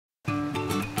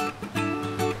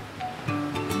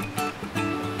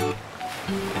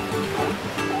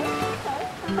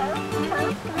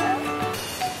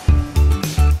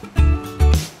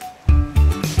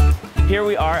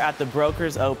at the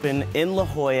Brokers Open in La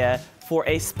Jolla for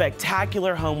a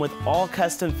spectacular home with all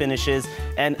custom finishes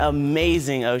and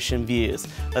amazing ocean views.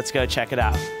 Let's go check it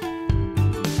out.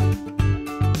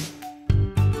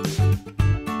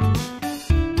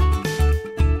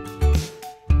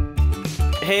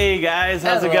 Hey guys,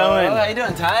 how's it going? How you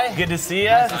doing, Ty? Good to see you.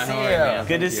 Nice to see you.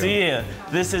 Good to see you.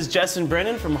 This is Justin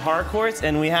Brennan from Harcourts,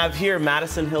 and we have here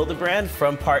Madison Hildebrand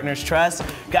from Partners Trust.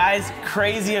 Guys,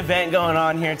 crazy event going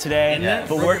on here today. Yeah,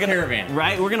 but we're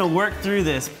gonna work through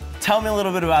this. Tell me a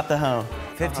little bit about the home.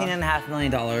 $15.5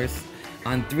 million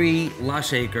on 3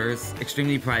 lush acres,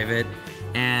 extremely private.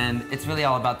 And it's really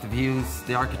all about the views,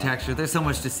 the architecture. There's so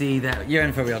much to see that you're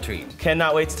in for a real treat.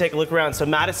 Cannot wait to take a look around. So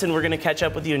Madison, we're gonna catch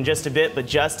up with you in just a bit, but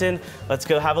Justin, let's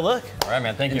go have a look. All right,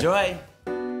 man, thank you. Enjoy.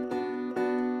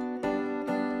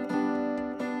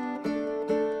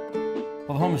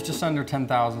 Well, the home is just under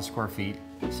 10,000 square feet,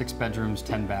 6 bedrooms,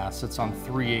 10 baths. It's on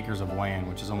 3 acres of land,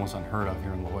 which is almost unheard of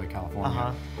here in La Jolla,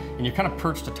 California. And you're kind of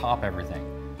perched atop everything,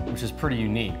 which is pretty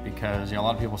unique because a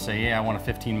lot of people say, yeah, I want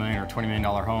a $15 million or $20 million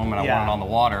home and I want it on the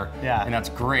water, and that's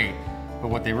great. But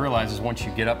what they realize is once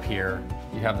you get up here,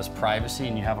 you have this privacy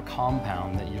and you have a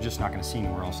compound that you're just not going to see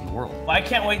anywhere else in the world. Well, I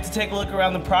can't wait to take a look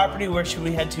around the property. Where should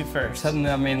we head to first? Let's head in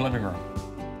the main living room.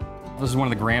 This is one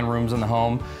of the grand rooms in the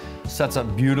home. Sets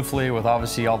up beautifully with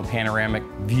obviously all the panoramic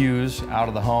views out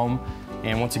of the home.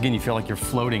 And once again, you feel like you're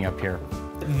floating up here.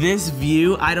 This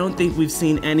view, I don't think we've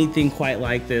seen anything quite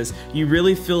like this. You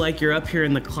really feel like you're up here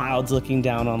in the clouds looking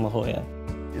down on La Jolla.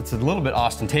 It's a little bit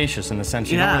ostentatious in the sense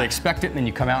you don't really expect it, and then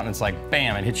you come out and it's like,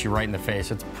 bam, it hits you right in the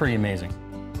face. It's pretty amazing.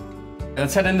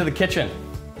 Let's head into the kitchen.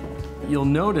 You'll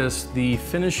notice the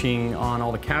finishing on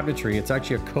all the cabinetry, it's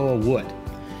actually a koa wood.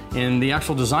 And the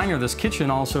actual designer of this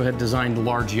kitchen also had designed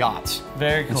large yachts.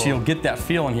 Very cool. And so you'll get that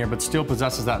feel in here, but still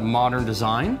possesses that modern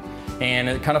design. And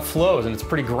it kind of flows, and it's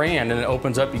pretty grand, and it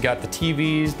opens up. You got the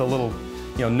TVs, the little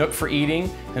nook for eating,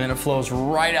 and then it flows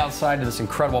right outside to this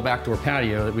incredible backdoor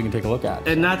patio that we can take a look at.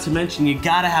 And not to mention, you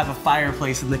gotta have a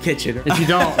fireplace in the kitchen. If you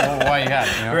don't, well, why you have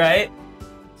it, you know? Right?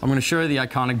 I'm gonna show you the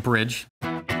iconic bridge.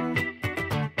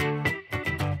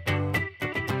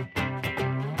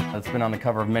 That's been on the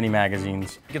cover of many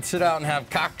magazines. You can sit out and have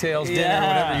cocktails, dinner,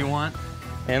 whatever you want.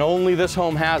 And only this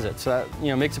home has it, so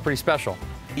that makes it pretty special.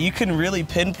 You can really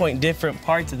pinpoint different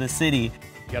parts of the city.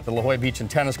 You got the La Jolla Beach and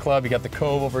Tennis Club, you got the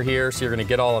Cove over here, so you're gonna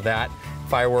get all of that.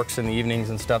 Fireworks in the evenings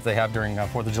and stuff they have during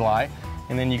 4th of July.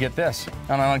 And then you get this.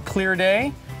 And on a clear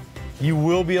day, you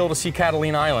will be able to see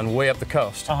Catalina Island way up the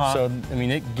coast. So, I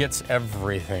mean, it gets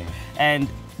everything. And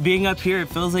being up here, it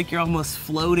feels like you're almost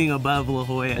floating above La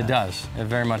Jolla. It does, it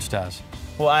very much does.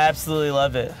 Well, I absolutely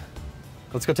love it.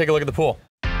 Let's go take a look at the pool.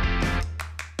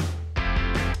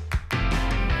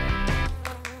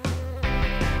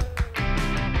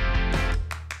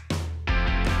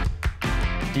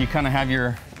 You kind of have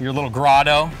your little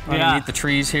grotto underneath the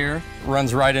trees here.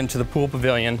 Runs right into the pool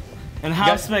pavilion. And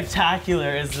how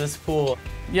spectacular is this pool?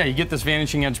 Yeah, you get this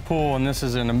vanishing edge pool, and this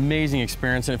is an amazing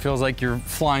experience, and it feels like you're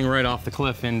flying right off the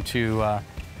cliff into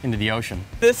the ocean.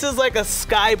 This is like a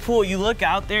sky pool. You look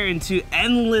out there into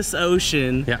endless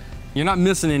ocean. Yeah, you're not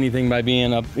missing anything by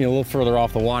being up a little further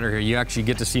off the water here. You actually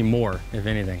get to see more, if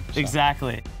anything. So.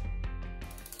 Exactly.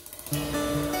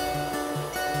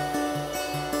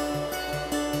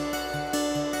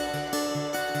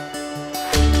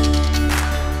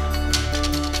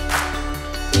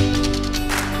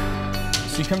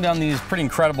 So you come down these pretty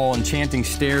incredible, enchanting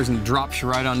stairs, and it drops you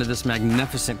right onto this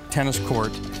magnificent tennis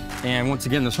court. And once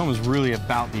again, this home is really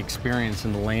about the experience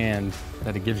and the land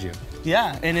that it gives you.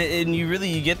 Yeah, and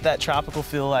you get that tropical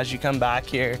feel as you come back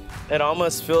here. It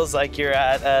almost feels like you're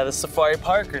at the safari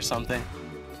park or something.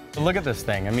 Look at this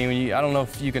thing. I mean, I don't know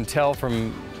if you can tell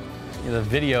from the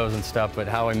videos and stuff, but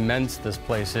how immense this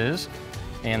place is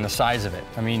and the size of it.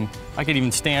 I mean, I could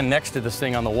even stand next to this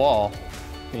thing on the wall,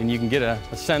 and you can get a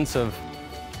sense of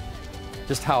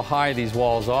just how high these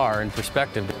walls are in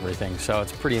perspective to everything, so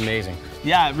it's pretty amazing.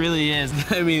 Yeah, it really is.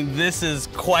 I mean, this is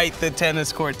quite the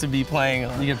tennis court to be playing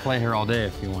on. You can play here all day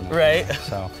if you want to. Right.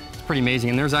 So it's pretty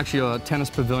amazing. And there's actually a tennis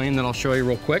pavilion that I'll show you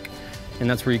real quick, and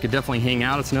that's where you could definitely hang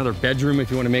out. It's another bedroom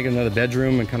if you want to make it another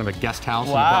bedroom and kind of a guest house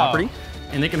on the property.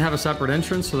 And they can have a separate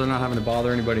entrance, so they're not having to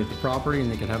bother anybody at the property,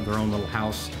 and they can have their own little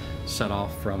house set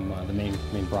off from the main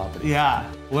property.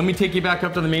 Yeah. Let me take you back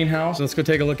up to the main house. Let's go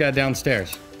take a look at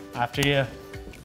downstairs. After you.